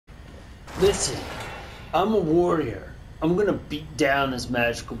Listen, I'm a warrior. I'm gonna beat down this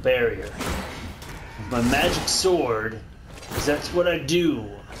magical barrier with my magic sword, because that's what I do.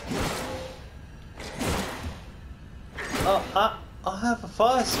 I'll have a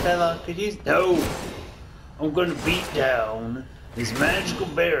fuss, fella. Could you? No, I'm gonna beat down this magical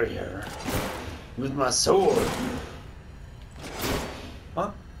barrier with my sword.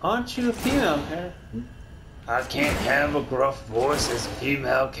 Aren't you a female character? I can't have a gruff voice as a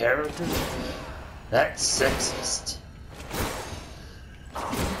female character. That's sexist.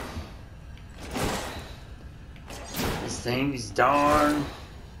 This thing is darn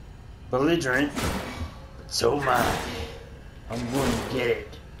belligerent, but so am I. I'm going to get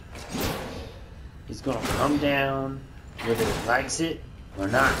it. It's going to come down whether it likes it or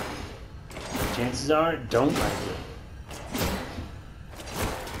not. Chances are it don't like it.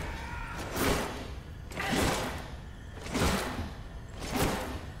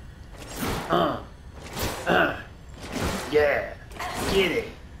 Yeah, get it.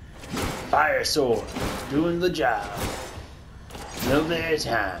 Fire sword, doing the job. No better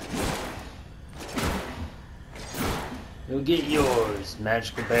time. You'll get yours,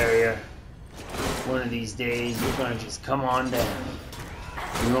 magical barrier. One of these days, you're gonna just come on down.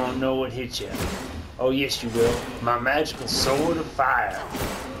 You won't know what hit you. Oh yes, you will. My magical sword of fire.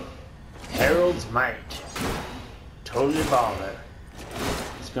 Herald's might. Totally baller.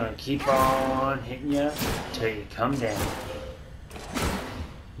 It's gonna keep on hitting you till you come down.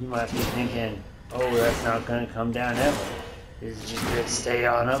 You might be thinking, oh, that's not gonna come down ever. It's just gonna stay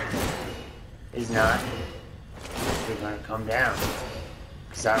on up there. It's not. You're gonna come down.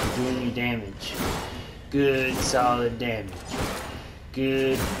 Because I'm doing you damage. Good, solid damage.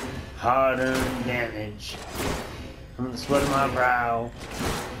 Good, hard-earned damage. From the sweat of my brow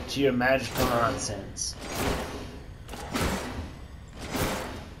to your magical nonsense.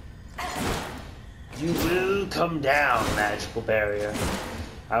 You will come down, magical barrier.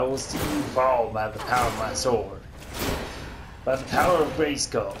 I will see you fall by the power of my sword. By the power of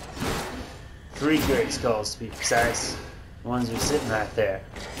Grayskull. 3 Grayskulls to be precise. The ones who are sitting right there.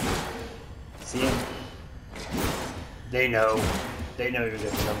 See them? They know. They know you're gonna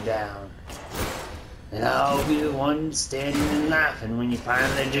come down. And I'll be the one standing and laughing when you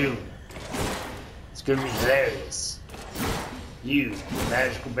finally do. It's gonna be hilarious. You,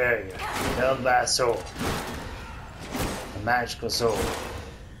 magical barrier, held by a sword. A magical sword.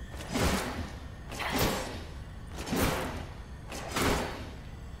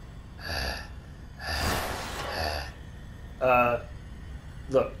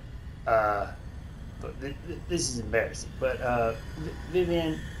 Look, this is embarrassing, but,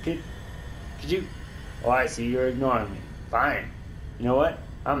 Vivian, could you, oh, I see, you're ignoring me. Fine. You know what?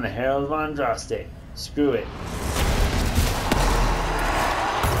 I'm the Herald of Andraste. Screw it.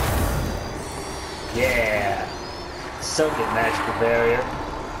 Yeah. Soak it, magical barrier.